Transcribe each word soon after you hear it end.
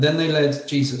Then they led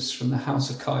Jesus from the house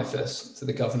of Caiaphas to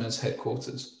the governor's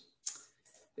headquarters.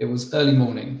 It was early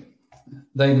morning.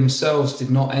 They themselves did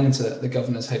not enter the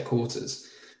governor's headquarters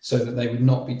so that they would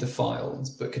not be defiled,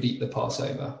 but could eat the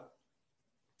Passover.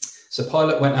 So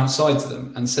Pilate went outside to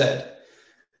them and said,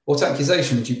 "What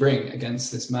accusation would you bring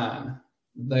against this man?"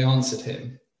 They answered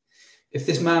him, "If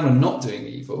this man were not doing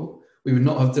evil, we would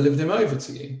not have delivered him over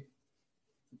to you."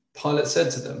 Pilate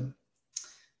said to them,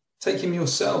 "Take him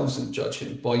yourselves and judge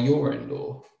him by your own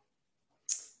law."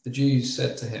 The Jews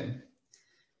said to him,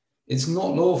 "It's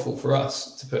not lawful for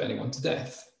us to put anyone to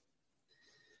death."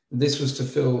 This was to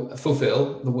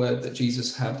fulfill the word that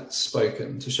Jesus had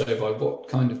spoken, to show by what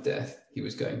kind of death he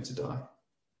was going to die.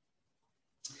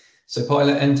 So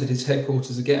Pilate entered his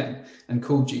headquarters again and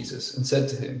called Jesus and said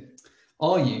to him,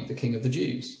 "Are you the king of the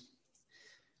Jews?"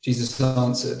 Jesus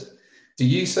answered, "Do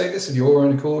you say this of your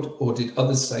own accord, or did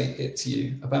others say it to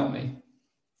you about me?"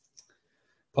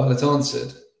 Pilate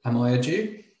answered, "Am I a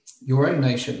Jew? Your own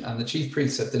nation and the chief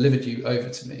priests have delivered you over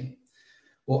to me.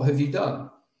 What have you done?"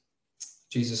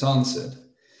 Jesus answered,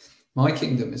 "My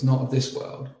kingdom is not of this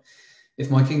world.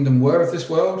 If my kingdom were of this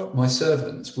world, my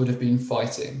servants would have been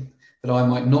fighting, that I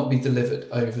might not be delivered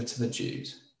over to the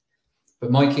Jews.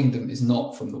 But my kingdom is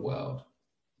not from the world."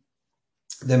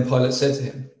 Then Pilate said to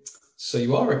him, "So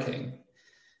you are a king?"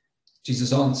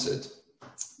 Jesus answered,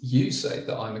 "You say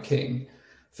that I'm a king.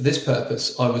 For this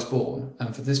purpose I was born,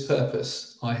 and for this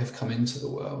purpose I have come into the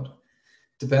world,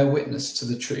 to bear witness to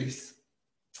the truth.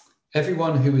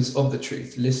 Everyone who is of the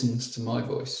truth listens to my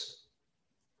voice."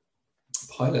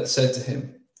 Pilate said to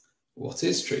him, "What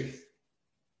is truth?"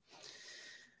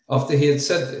 After he had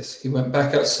said this, he went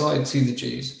back outside to the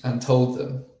Jews and told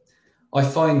them, "I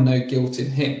find no guilt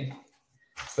in him,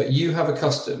 but you have a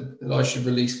custom that I should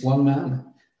release one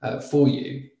man for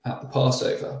you at the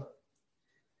Passover.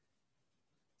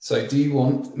 So do you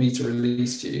want me to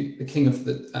release to you the king of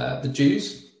the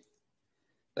Jews?"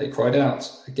 They cried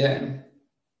out again,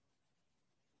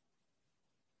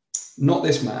 "Not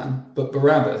this man, but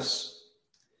Barabbas."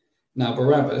 Now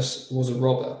Barabbas was a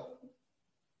robber.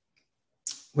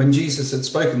 When Jesus had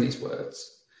spoken these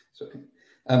words,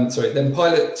 then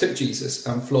Pilate took Jesus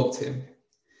and flogged him.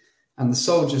 And the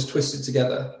soldiers twisted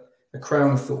together a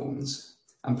crown of thorns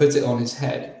and put it on his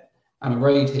head and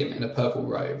arrayed him in a purple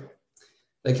robe.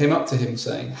 They came up to him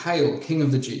saying, "Hail, King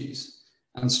of the Jews,"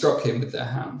 and struck him with their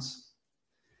hands.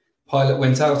 Pilate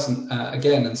went out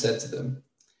again and said to them,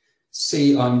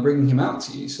 "See, I'm bringing him out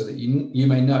to you so that you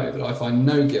may know that I find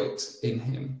no guilt in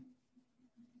him."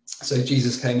 So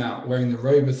Jesus came out wearing the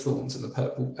robe of thorns and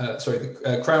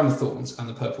the crown of thorns and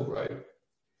the purple robe.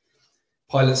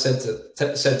 Pilate said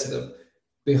to them,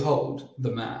 "Behold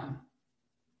the man."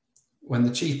 When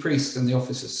the chief priests and the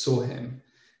officers saw him,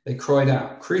 they cried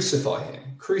out, "Crucify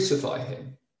him, crucify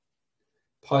him."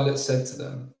 Pilate said to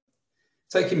them,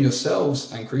 "Take him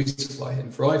yourselves and crucify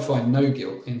him, for I find no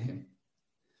guilt in him."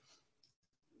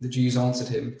 The Jews answered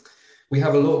him, "We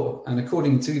have a law, and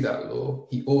according to that law,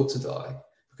 he ought to die,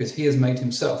 because he has made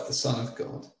himself the Son of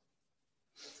God."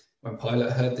 When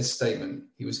Pilate heard this statement,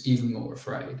 he was even more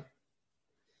afraid.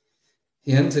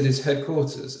 He entered his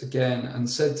headquarters again and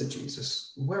said to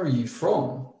Jesus, "Where are you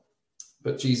from?"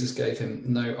 But Jesus gave him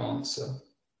no answer.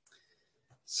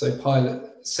 So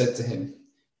Pilate said to him,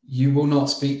 "You will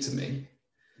not speak to me?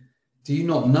 Do you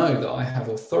not know that I have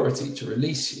authority to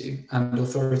release you and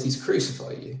authority to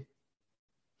crucify you?"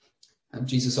 And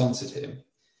Jesus answered him,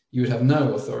 "You would have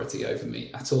no authority over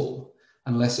me at all,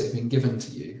 unless it had been given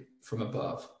to you from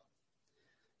above.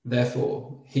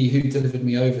 Therefore, he who delivered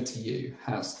me over to you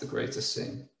has the greater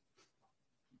sin."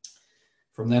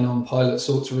 From then on, Pilate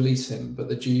sought to release him, but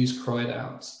the Jews cried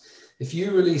out, "If you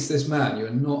release this man, you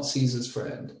are not Caesar's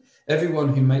friend.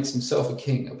 Everyone who makes himself a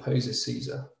king opposes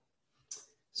Caesar."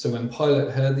 So when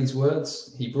Pilate heard these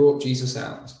words, he brought Jesus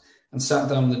out and sat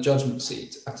down on the judgment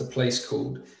seat at a place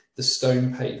called the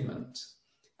Stone Pavement,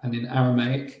 and in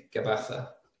Aramaic,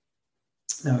 Gabbatha.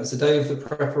 Now it's the day of the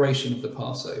preparation of the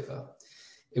Passover.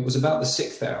 It was about the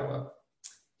 6th hour.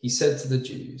 He said to the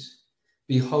Jews,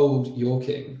 "Behold your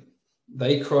king."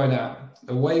 They cried out,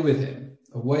 away with him,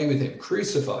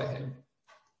 crucify him."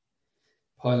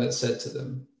 Pilate said to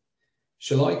them,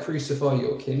 "Shall I crucify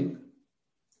your king?"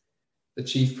 The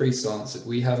chief priests answered,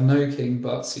 "We have no king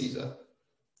but Caesar."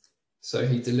 So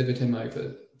he delivered him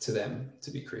over to them to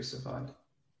be crucified.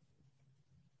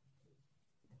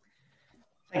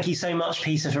 Thank you so much,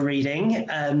 Peter, for reading.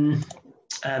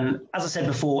 As I said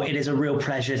before, it is a real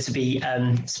pleasure to be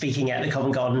speaking at the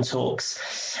Covent Garden Talks.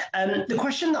 The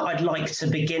question that I'd like to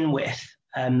begin with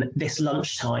this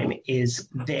lunchtime is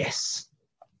this: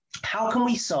 how can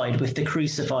we side with the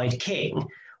crucified king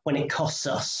when it costs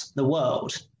us the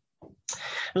world.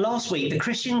 Last week, the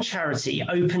Christian charity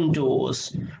Open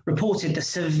Doors reported the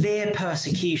severe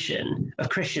persecution of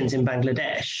Christians in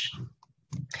Bangladesh.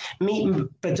 Meet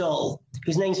Badal,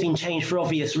 whose name's been changed for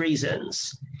obvious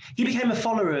reasons. He became a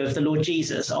follower of the Lord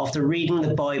Jesus after reading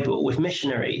the Bible with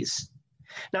missionaries.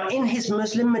 Now, in his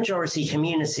Muslim majority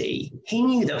community, he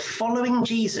knew that following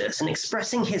Jesus and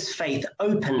expressing his faith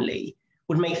openly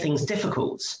would make things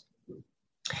difficult.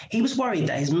 He was worried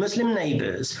that his Muslim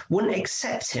neighbors wouldn't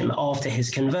accept him after his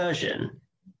conversion.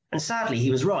 And sadly,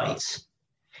 he was right.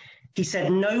 He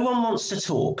said, "No one wants to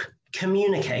talk,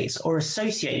 communicate, or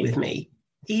associate with me,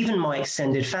 even my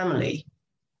extended family."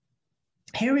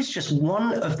 Here is just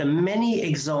one of the many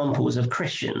examples of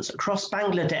Christians across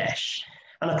Bangladesh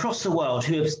and across the world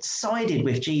who have sided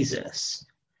with Jesus,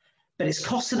 but it's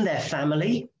cost them their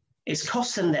family, it's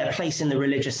cost them their place in the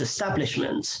religious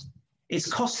establishment,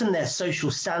 it's cost them their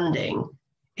social standing,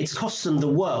 it's cost them the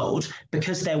world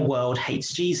because their world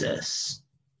hates Jesus.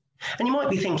 And you might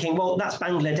be thinking, well, that's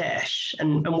Bangladesh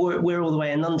and we're all the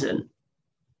way in London.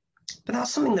 But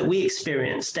that's something that we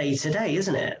experience day to day,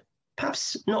 isn't it?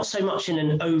 Perhaps not so much in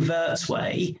an overt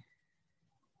way,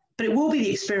 but it will be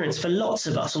the experience for lots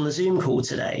of us on the Zoom call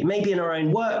today, maybe in our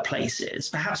own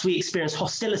workplaces. Perhaps we experience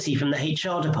hostility from the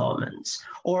HR department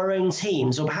or our own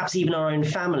teams, or perhaps even our own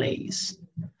families.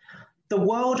 The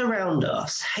world around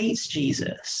us hates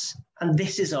Jesus, and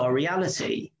this is our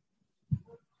reality.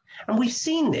 And we've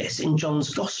seen this in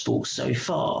John's Gospel so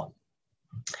far.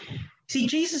 See,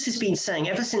 Jesus has been saying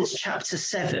ever since chapter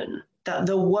 7 that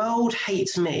the world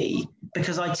hates me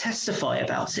because I testify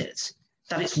about it,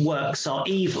 that its works are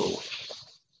evil.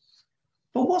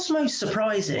 But what's most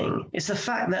surprising is the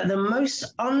fact that the most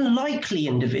unlikely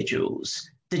individuals,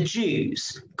 the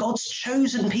Jews, God's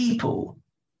chosen people,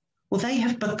 well, they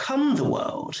have become the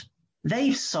world.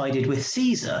 They've sided with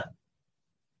Caesar.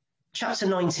 Chapter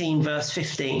 19, verse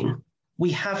 15,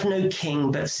 "We have no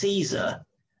king but Caesar.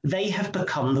 They have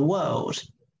become the world."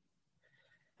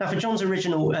 Now, for John's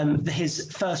original,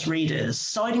 his first readers,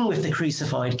 siding with the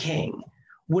crucified king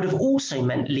would have also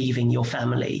meant leaving your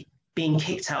family, being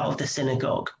kicked out of the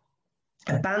synagogue,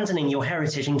 abandoning your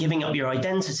heritage and giving up your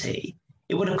identity.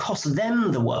 It would have cost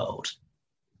them the world.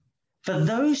 For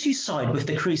those who side with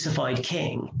the crucified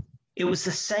king, it was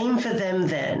the same for them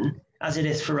then as it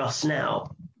is for us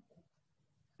now.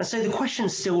 And so the question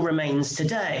still remains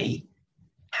today: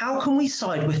 how can we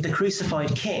side with the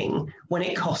crucified king when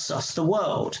it costs us the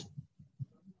world?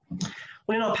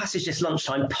 Well, in our passage this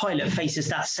lunchtime, Pilate faces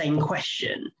that same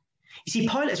question. You see,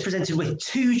 Pilate is presented with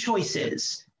two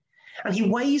choices, and he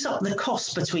weighs up the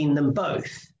costs between them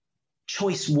both.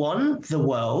 Choice one, the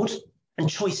world, and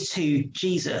choice two,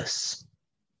 Jesus.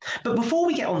 But before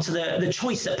we get on to the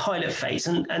choice that Pilate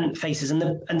faces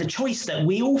and the choice that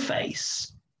we all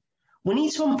face, we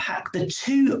need to unpack the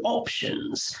two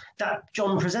options that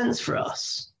John presents for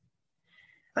us.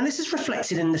 And this is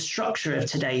reflected in the structure of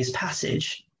today's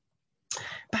passage.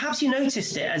 Perhaps you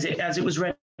noticed it as it was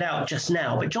read out just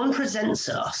now, but John presents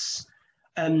us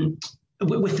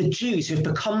with the Jews who have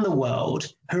become the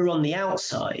world, who are on the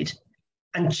outside,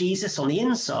 and Jesus on the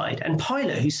inside, and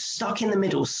Pilate who's stuck in the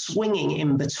middle, swinging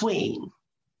in between.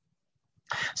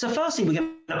 So firstly, we're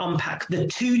going to unpack the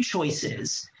two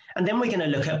choices, and then we're going to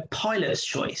look at Pilate's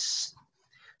choice.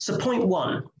 So point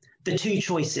one, the two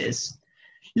choices.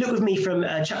 Look with me from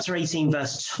chapter 18,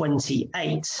 verse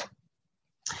 28.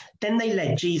 "Then they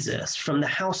led Jesus from the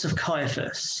house of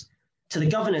Caiaphas to the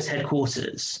governor's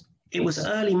headquarters. It was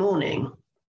early morning.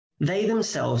 They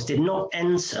themselves did not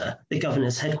enter the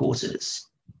governor's headquarters,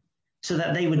 so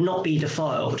that they would not be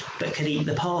defiled, but could eat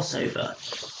the Passover."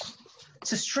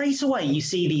 So straight away, you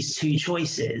see these two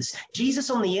choices,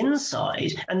 Jesus on the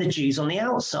inside and the Jews on the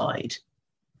outside.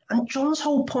 And John's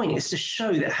whole point is to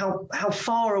show that how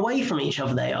far away from each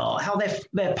other they are, how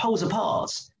they're poles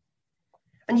apart.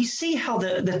 And you see how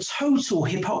the total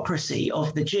hypocrisy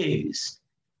of the Jews.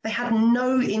 They had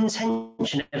no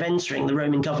intention of entering the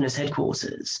Roman governor's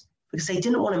headquarters because they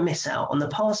didn't want to miss out on the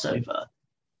Passover.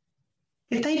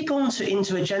 If they'd gone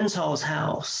into a Gentile's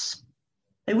house,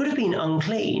 they would have been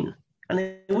unclean and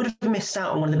they would have missed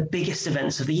out on one of the biggest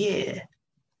events of the year.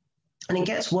 And it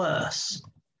gets worse.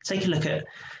 Take a look at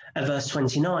verse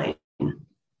 29.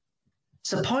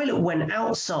 "So Pilate went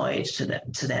outside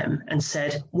to them and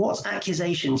said, 'What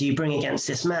accusation do you bring against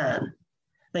this man?'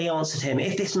 They answered him,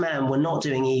 'If this man were not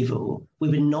doing evil, we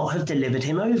would not have delivered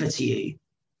him over to you.'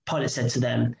 Pilate said to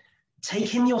them, 'Take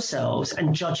him yourselves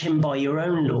and judge him by your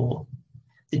own law.'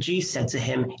 The Jews said to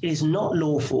him, 'It is not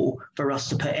lawful for us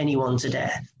to put anyone to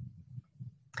death.'"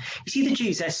 You see, the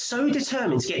Jews, they're so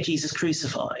determined to get Jesus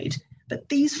crucified But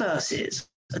these verses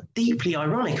are deeply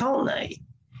ironic, aren't they?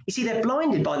 You see, they're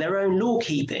blinded by their own law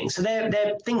keeping. So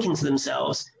they're thinking to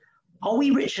themselves, are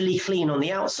we ritually clean on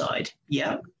the outside?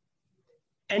 Yep.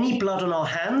 Any blood on our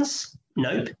hands?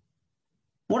 Nope.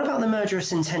 What about the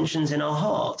murderous intentions in our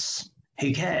hearts?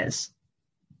 Who cares?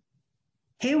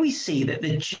 Here we see that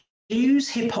the Jews'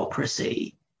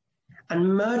 hypocrisy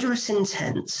and murderous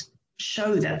intent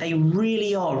show that they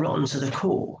really are rotten to the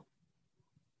core.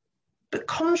 But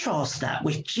contrast that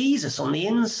with Jesus on the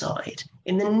inside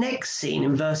in the next scene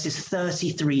in verses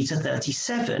 33 to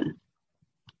 37.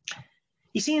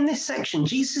 You see, in this section,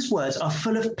 Jesus' words are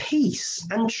full of peace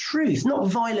and truth, not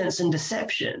violence and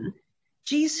deception.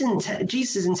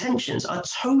 Jesus' intentions are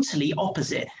totally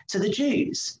opposite to the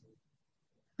Jews.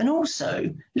 And also,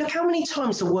 look how many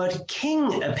times the word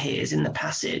king appears in the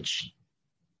passage.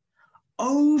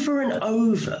 Over and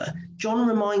over, John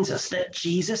reminds us that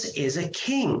Jesus is a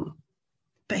king.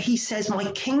 But he says,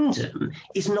 my kingdom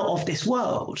is not of this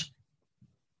world.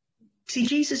 See,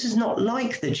 Jesus is not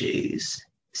like the Jews,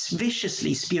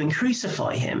 viciously spewing,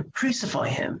 crucify him, crucify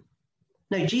him.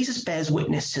 No, Jesus bears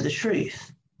witness to the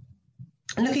truth.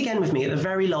 And look again with me at the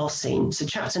very last scene, so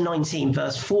chapter 19,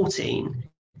 verse 14.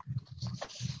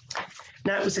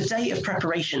 Now, it was a day of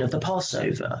preparation of the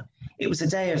Passover. It was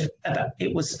about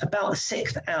the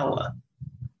 6th hour.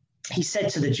 He said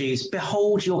to the Jews,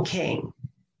 behold your king.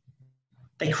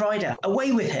 They cried out,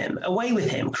 away with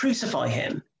him, crucify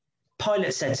him.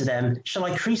 Pilate said to them, shall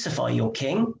I crucify your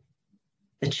king?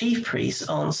 The chief priests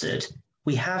answered,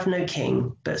 we have no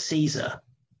king but Caesar.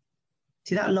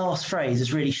 See, that last phrase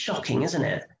is really shocking, isn't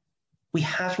it? We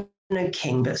have no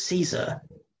king but Caesar.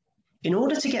 In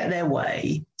order to get their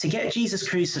way, to get Jesus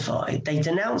crucified, they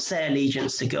denounced their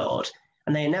allegiance to God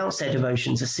and they announced their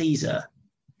devotion to Caesar.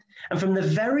 And from the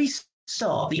very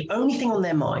start, the only thing on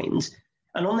their mind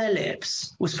and on their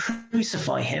lips was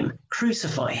crucify him,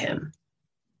 crucify him.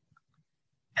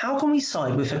 How can we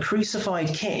side with a crucified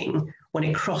king when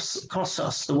it costs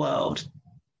us the world?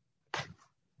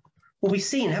 Well, we've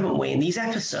seen, haven't we, in these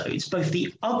episodes, both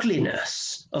the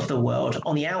ugliness of the world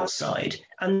on the outside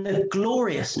and the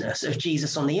gloriousness of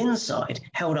Jesus on the inside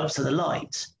held up to the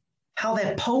light, how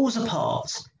they're poles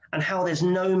apart and how there's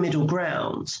no middle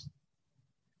ground.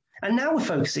 And now we're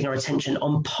focusing our attention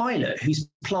on Pilate, who's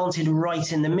planted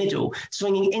right in the middle,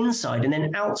 swinging inside and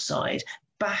then outside,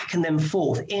 back and then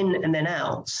forth, in and then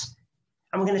out.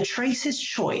 And we're going to trace his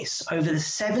choice over the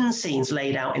 7 scenes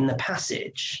laid out in the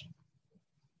passage.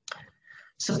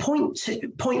 So point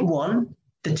 1,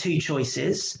 the 2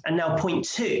 choices, and now point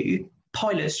 2,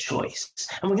 Pilate's choice.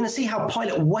 And we're going to see how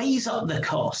Pilate weighs up the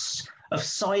cost of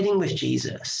siding with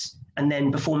Jesus and then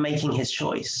before making his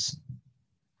choice.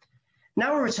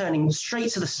 Now we're returning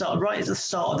straight to the start, right at the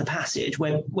start of the passage,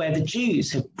 where the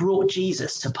Jews have brought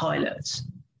Jesus to Pilate.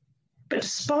 But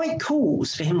despite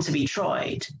calls for him to be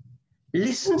tried,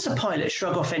 listen to Pilate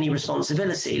shrug off any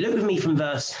responsibility. Look with me from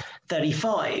verse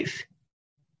 35.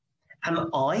 Am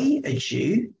I a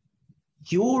Jew,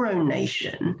 your own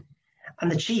nation,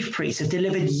 and the chief priests have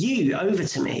delivered you over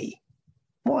to me?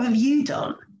 What have you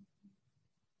done?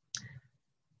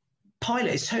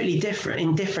 Pilate is totally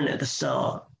indifferent at the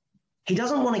start. He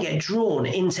doesn't want to get drawn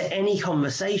into any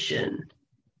conversation.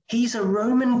 He's a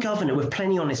Roman governor with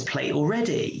plenty on his plate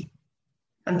already.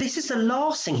 And this is the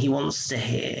last thing he wants to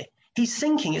hear. He's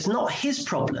thinking it's not his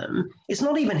problem. It's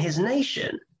not even his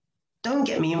nation. Don't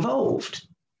get me involved.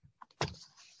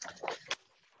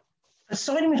 And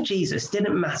siding with Jesus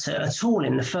didn't matter at all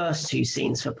in the first 2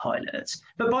 scenes for Pilate.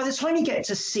 But by the time you get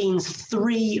to scenes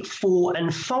 3, 4,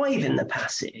 and 5 in the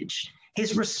passage,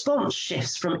 his response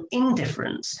shifts from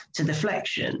indifference to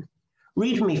deflection.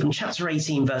 Read with me from chapter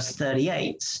 18, verse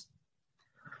 38.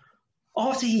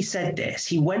 After he said this,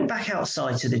 he went back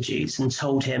outside to the Jews and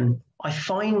told him, I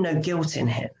find no guilt in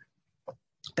him.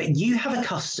 But you have a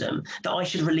custom that I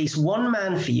should release one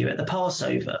man for you at the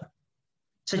Passover.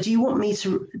 So do you want me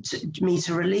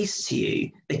to release to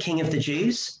you the king of the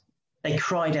Jews? They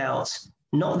cried out,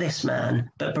 not this man,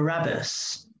 but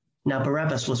Barabbas. Now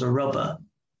Barabbas was a robber.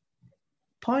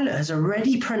 Pilate has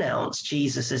already pronounced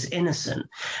Jesus as innocent,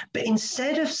 but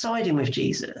instead of siding with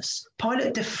Jesus,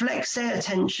 Pilate deflects their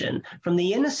attention from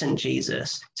the innocent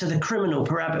Jesus to the criminal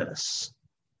Barabbas.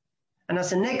 And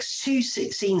as the next 2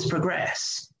 scenes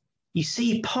progress, you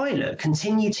see Pilate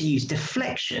continue to use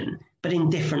deflection, but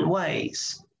in different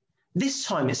ways. This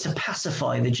time it's to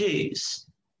pacify the Jews.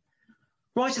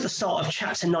 Right at the start of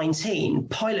chapter 19,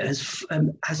 Pilate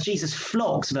has Jesus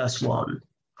flogged, verse 1,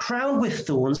 crowned with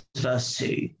thorns, verse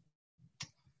 2,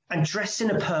 and dressed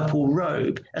in a purple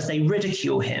robe as they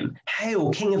ridicule him.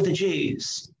 Hail, King of the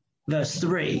Jews, verse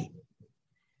 3.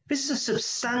 This is a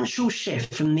substantial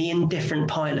shift from the indifferent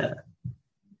Pilate.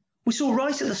 We saw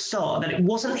right at the start that it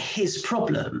wasn't his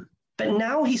problem, but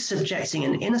now he's subjecting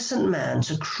an innocent man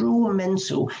to cruel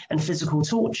mental and physical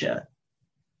torture.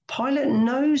 Pilate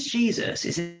knows Jesus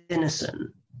is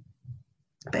innocent,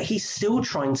 but he's still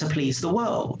trying to please the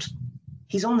world.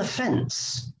 He's on the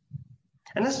fence.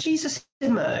 And as Jesus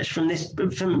emerged from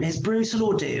his brutal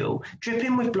ordeal,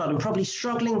 dripping with blood and probably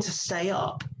struggling to stay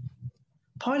up,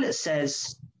 Pilate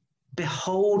says,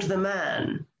 "Behold the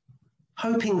man,"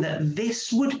 hoping that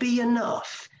this would be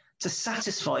enough to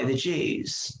satisfy the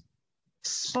Jews,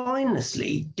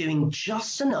 spinelessly doing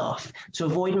just enough to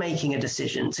avoid making a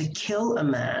decision to kill a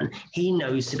man he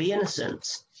knows to be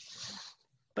innocent.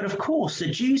 But of course,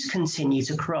 the Jews continue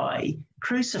to cry,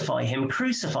 "Crucify him,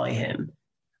 crucify him."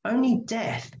 Only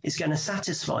death is going to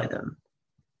satisfy them.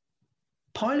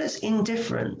 Pilate's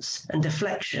indifference and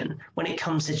deflection when it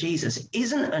comes to Jesus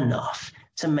isn't enough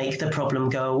to make the problem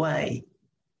go away.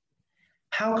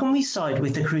 How can we side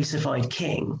with the crucified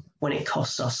king when it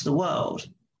costs us the world?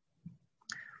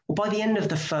 Well, by the end of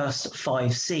the first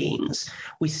 5 scenes,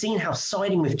 we've seen how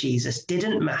siding with Jesus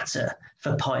didn't matter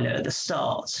for Pilate at the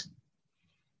start.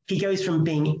 He goes from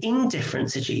being indifferent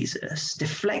to Jesus,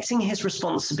 deflecting his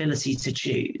responsibility to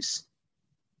choose.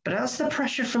 But as the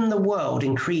pressure from the world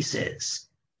increases,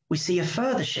 we see a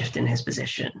further shift in his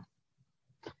position.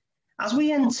 As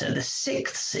we enter the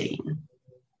 6th scene,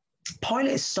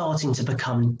 Pilate is starting to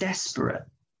become desperate.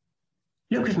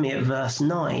 Look with me at verse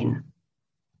 9.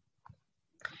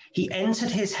 He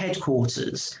entered his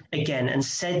headquarters again and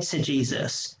said to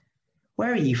Jesus,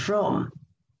 "Where are you from?"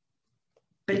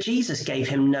 But Jesus gave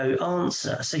him no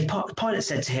answer. So Pilate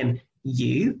said to him,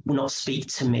 "You will not speak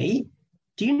to me?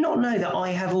 Do you not know that I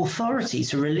have authority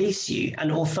to release you and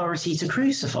authority to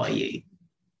crucify you?"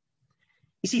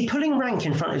 You see, pulling rank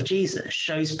in front of Jesus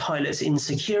shows Pilate's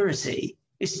insecurity.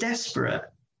 It's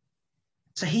desperate.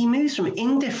 So he moves from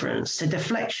indifference to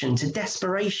deflection to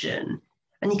desperation,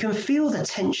 and you can feel the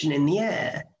tension in the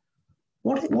air.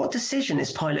 What decision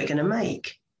is Pilate going to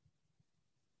make?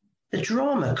 The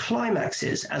drama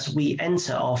climaxes as we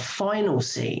enter our final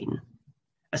scene,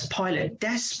 as Pilate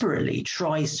desperately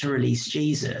tries to release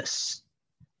Jesus.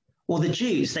 Or the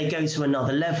Jews, they go to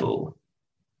another level.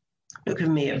 Look with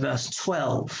me at verse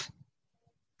 12.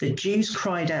 The Jews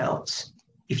cried out,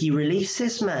 "If you release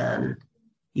this man,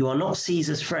 you are not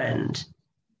Caesar's friend.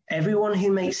 Everyone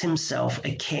who makes himself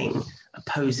a king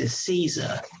opposes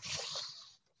Caesar."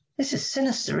 This is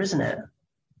sinister, isn't it?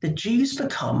 The Jews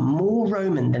become more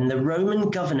Roman than the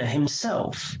Roman governor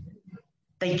himself.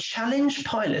 They challenge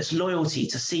Pilate's loyalty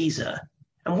to Caesar,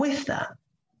 and with that,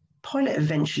 Pilate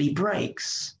eventually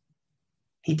breaks.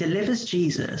 He delivers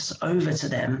Jesus over to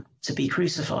them to be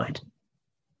crucified.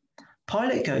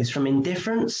 Pilate goes from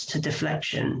indifference to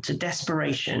deflection to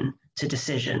desperation to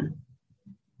decision.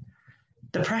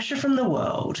 The pressure from the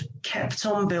world kept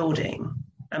on building,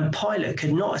 and Pilate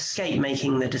could not escape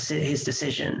making his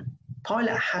decision.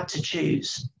 Pilate had to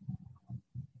choose.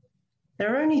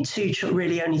 There are only two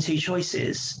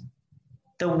choices: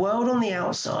 the world on the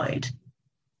outside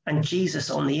and Jesus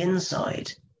on the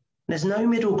inside. There's no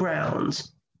middle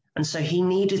ground, and so he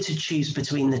needed to choose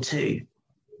between the two.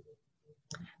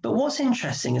 But what's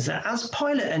interesting is that as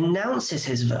Pilate announces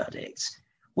his verdict,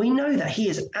 we know that he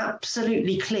is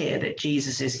absolutely clear that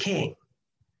Jesus is king.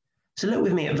 So look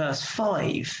with me at verse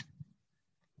 5.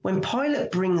 When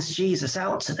Pilate brings Jesus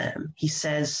out to them, he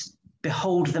says,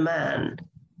 "Behold the man."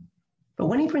 But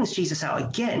when he brings Jesus out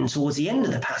again towards the end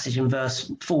of the passage in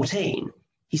verse 14,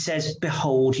 he says,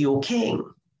 "Behold your king."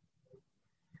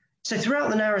 So throughout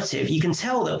the narrative, you can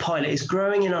tell that Pilate is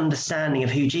growing in understanding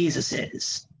of who Jesus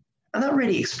is. And that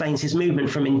really explains his movement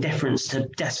from indifference to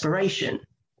desperation.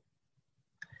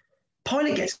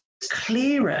 Pilate gets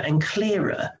clearer and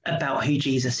clearer about who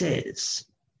Jesus is.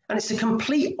 And it's a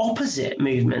complete opposite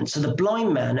movement to the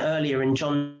blind man earlier in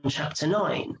John chapter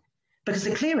 9, because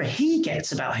the clearer he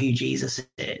gets about who Jesus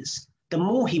is, the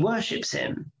more he worships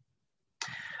him.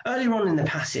 Earlier on in the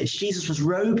passage, Jesus was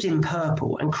robed in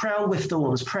purple and crowned with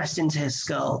thorns pressed into his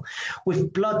skull,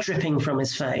 with blood dripping from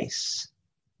his face.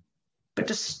 But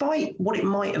despite what it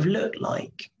might have looked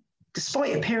like,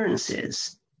 despite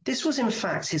appearances, this was in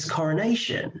fact his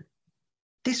coronation.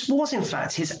 This was in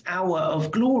fact his hour of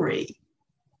glory.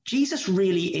 Jesus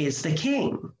really is the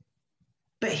king.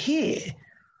 But here,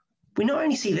 we not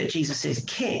only see that Jesus is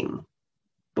king,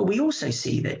 but we also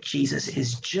see that Jesus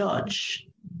is judge.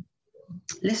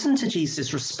 Listen to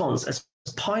Jesus' response as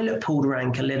Pilate pulled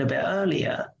rank a little bit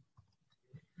earlier.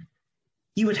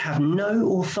 "You would have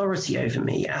no authority over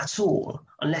me at all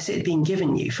unless it had been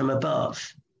given you from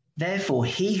above. Therefore,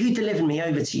 he who delivered me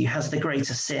over to you has the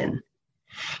greater sin.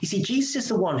 You see, Jesus is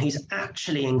the one who's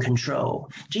actually in control.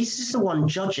 Jesus is the one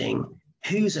judging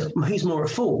who's more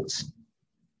at fault.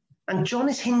 And John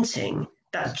is hinting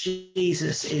that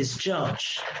Jesus is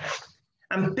judge.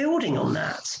 And building on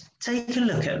that, take a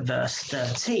look at verse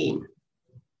 13.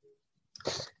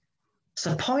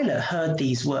 So Pilate heard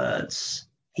these words.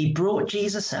 He brought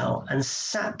Jesus out and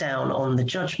sat down on the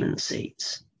judgment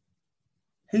seat.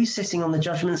 Who's sitting on the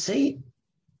judgment seat?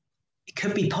 It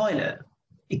could be Pilate.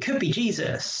 It could be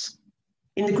Jesus.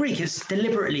 In the Greek, it's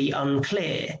deliberately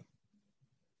unclear.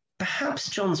 Perhaps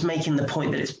John's making the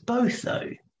point that it's both, though.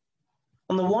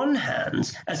 On the one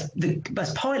hand, as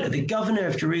Pilate, the governor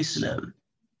of Jerusalem,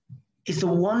 is the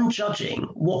one judging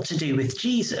what to do with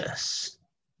Jesus.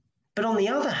 But on the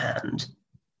other hand,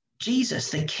 Jesus,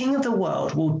 the King of the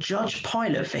world, will judge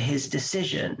Pilate for his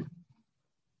decision.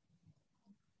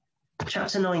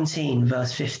 Chapter 19,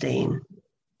 verse 15.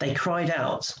 They cried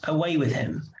out, "Away with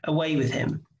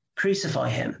him, crucify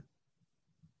him."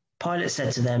 Pilate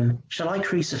said to them, "Shall I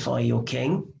crucify your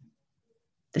king?"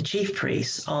 The chief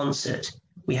priests answered,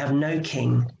 "We have no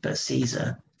king but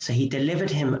Caesar." So he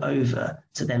delivered him over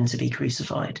to them to be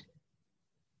crucified.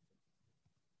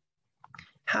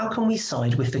 How can we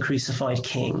side with the crucified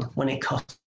king when it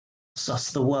costs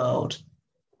us the world?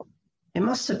 It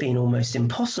must have been almost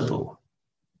impossible.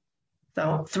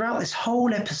 Now, throughout this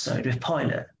whole episode with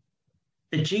Pilate,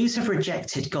 the Jews have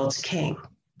rejected God's king.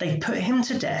 They've put him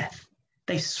to death.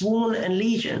 They've sworn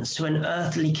allegiance to an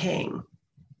earthly king.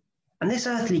 And this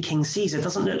earthly king, Caesar,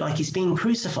 doesn't look like he's being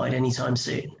crucified anytime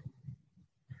soon.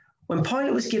 When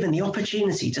Pilate was given the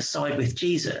opportunity to side with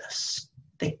Jesus,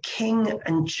 the king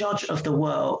and judge of the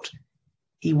world,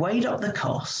 he weighed up the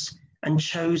cost and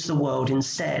chose the world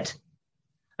instead.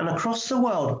 And across the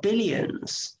world,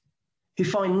 billions who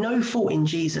find no fault in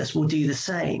Jesus will do the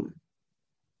same.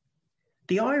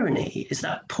 The irony is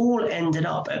that Paul ended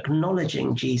up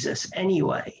acknowledging Jesus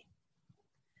anyway.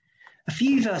 A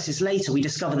few verses later, we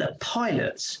discover that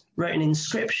Pilate wrote an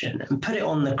inscription and put it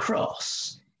on the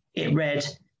cross. It read,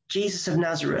 "Jesus of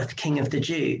Nazareth, King of the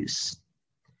Jews."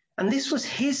 And this was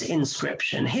his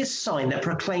inscription, his sign that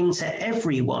proclaimed to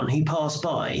everyone who passed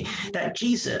by that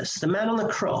Jesus, the man on the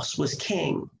cross, was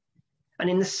king. And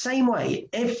in the same way,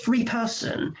 every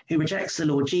person who rejects the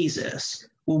Lord Jesus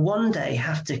will one day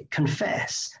have to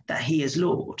confess that he is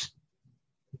Lord.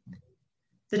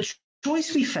 The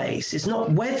choice we face is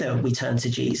not whether we turn to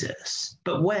Jesus,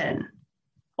 but when.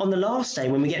 On the last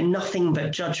day, when we get nothing but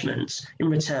judgment in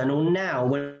return, or now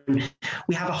when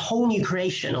we have a whole new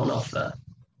creation on offer.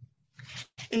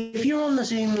 If you're on the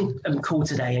Zoom call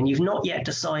today and you've not yet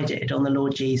decided on the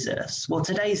Lord Jesus, well,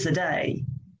 today's the day.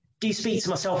 Do speak to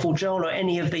myself or Joel or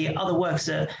any of the other workers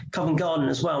at Covent Garden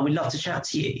as well. We'd love to chat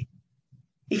to you.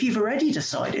 If you've already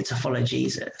decided to follow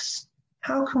Jesus,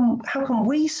 how can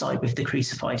we side with the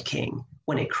crucified king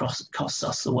when it costs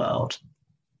us the world?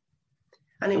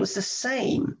 And it was the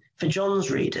same for John's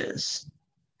readers.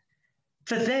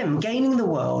 For them, gaining the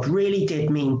world really did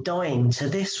mean dying to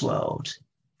this world.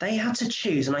 They had to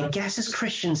choose, and I guess as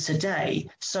Christians today,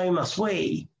 so must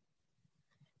we.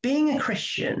 Being a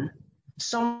Christian,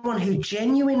 someone who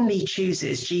genuinely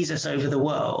chooses Jesus over the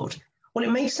world, well,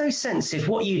 it makes no sense if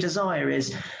what you desire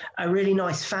is a really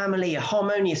nice family, a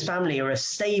harmonious family, or a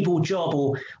stable job,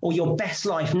 or your best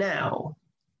life now.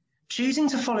 Choosing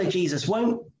to follow Jesus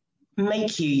won't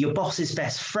make you your boss's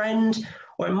best friend,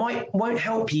 or it won't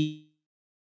help you.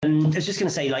 And I was just going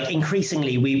to say, like,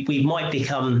 increasingly, we might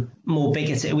become more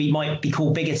bigoted. We might be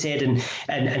called bigoted and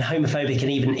homophobic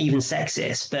and even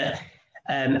sexist. But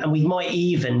and we might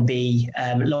even be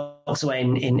locked away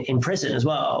in prison as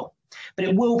well. But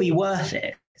it will be worth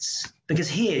it, because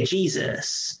here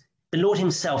Jesus, the Lord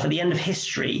himself, at the end of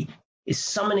history, is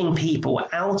summoning people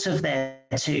out of their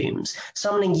tombs,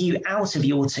 summoning you out of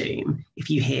your tomb if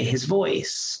you hear his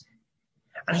voice.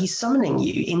 And he's summoning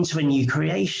you into a new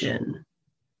creation.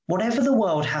 Whatever the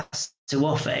world has to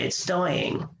offer, it's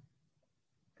dying.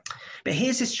 But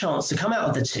here's his chance to come out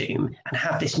of the tomb and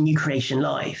have this new creation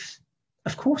life.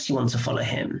 Of course you want to follow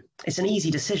him. It's an easy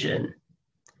decision.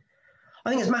 I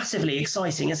think it's massively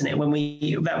exciting, isn't it, when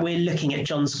we're looking at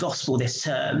John's gospel this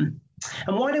term.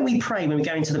 And why don't we pray when we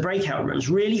go into the breakout rooms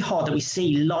really hard that we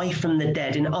see life from the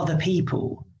dead in other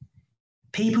people?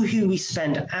 People who we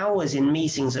spend hours in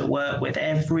meetings at work with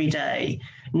every day,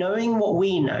 knowing what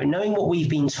we know, knowing what we've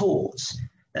been taught,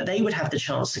 that they would have the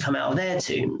chance to come out of their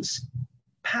tombs,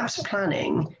 perhaps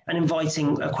planning and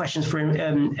inviting questions for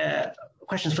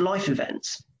life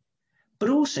events, but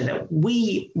also that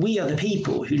we are the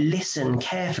people who listen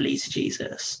carefully to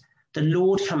Jesus, the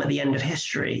Lord come at the end of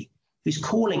history, who's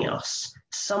calling us,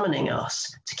 summoning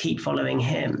us to keep following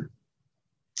him.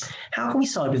 How can we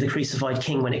side with the crucified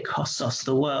king when it costs us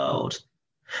the world?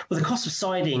 Well, the cost of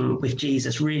siding with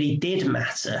Jesus really did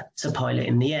matter to Pilate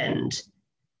in the end,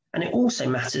 and it also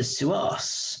matters to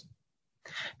us.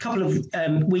 A couple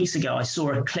of weeks ago, I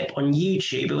saw a clip on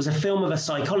YouTube. It was a film of a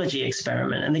psychology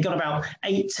experiment, and they got about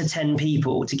 8 to 10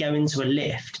 people to go into a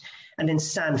lift and then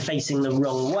stand facing the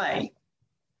wrong way.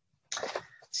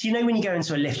 So, you know, when you go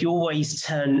into a lift, you always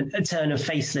turn and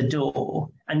face the door,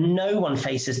 and no one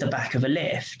faces the back of a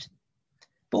lift.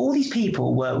 But all these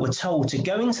people were told to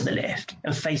go into the lift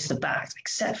and face the back,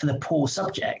 except for the poor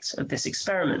subject of this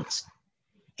experiment.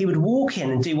 He would walk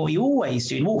in and do what you always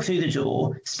do, walk through the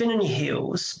door, spin on your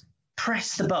heels,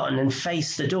 press the button and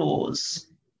face the doors.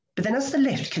 But then as the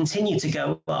lift continued to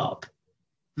go up,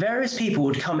 various people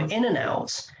would come in and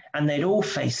out, and they'd all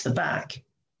face the back.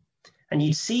 And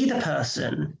you'd see the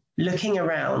person looking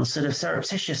around sort of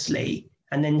surreptitiously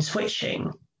and then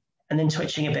twitching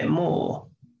a bit more.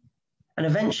 And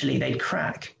eventually they'd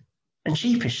crack, and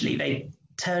sheepishly they'd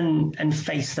turn and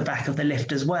face the back of the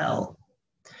lift as well.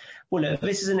 Well, look,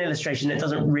 this is an illustration that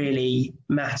doesn't really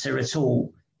matter at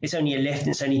all. It's only a lift, and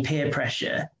it's only peer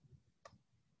pressure.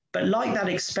 But like that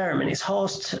experiment, it's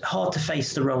hard to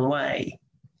face the wrong way.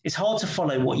 It's hard to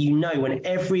follow what you know when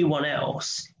everyone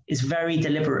else is very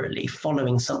deliberately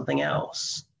following something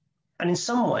else. And in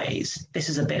some ways, this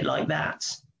is a bit like that.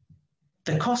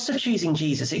 The cost of choosing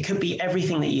Jesus, it could be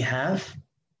everything that you have.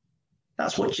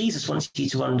 That's what Jesus wants you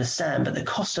to understand. But the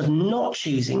cost of not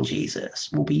choosing Jesus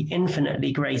will be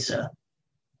infinitely greater.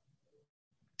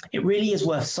 It really is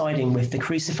worth siding with the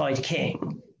crucified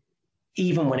king,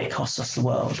 even when it costs us the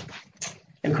world.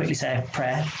 Let me quickly say a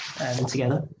prayer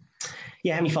together.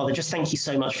 Yeah, Heavenly Father, just thank you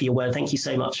so much for your word. Thank you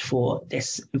so much for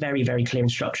this very, very clear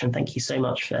instruction. Thank you so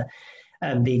much for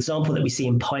the example that we see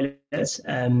in Pilate,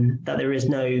 that there is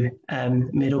no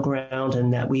middle ground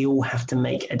and that we all have to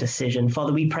make a decision.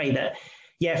 Father, we pray that,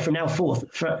 from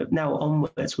now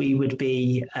onwards, we would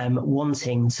be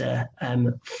wanting to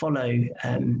follow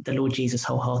the Lord Jesus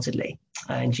wholeheartedly.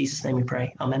 In Jesus' name we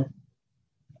pray. Amen.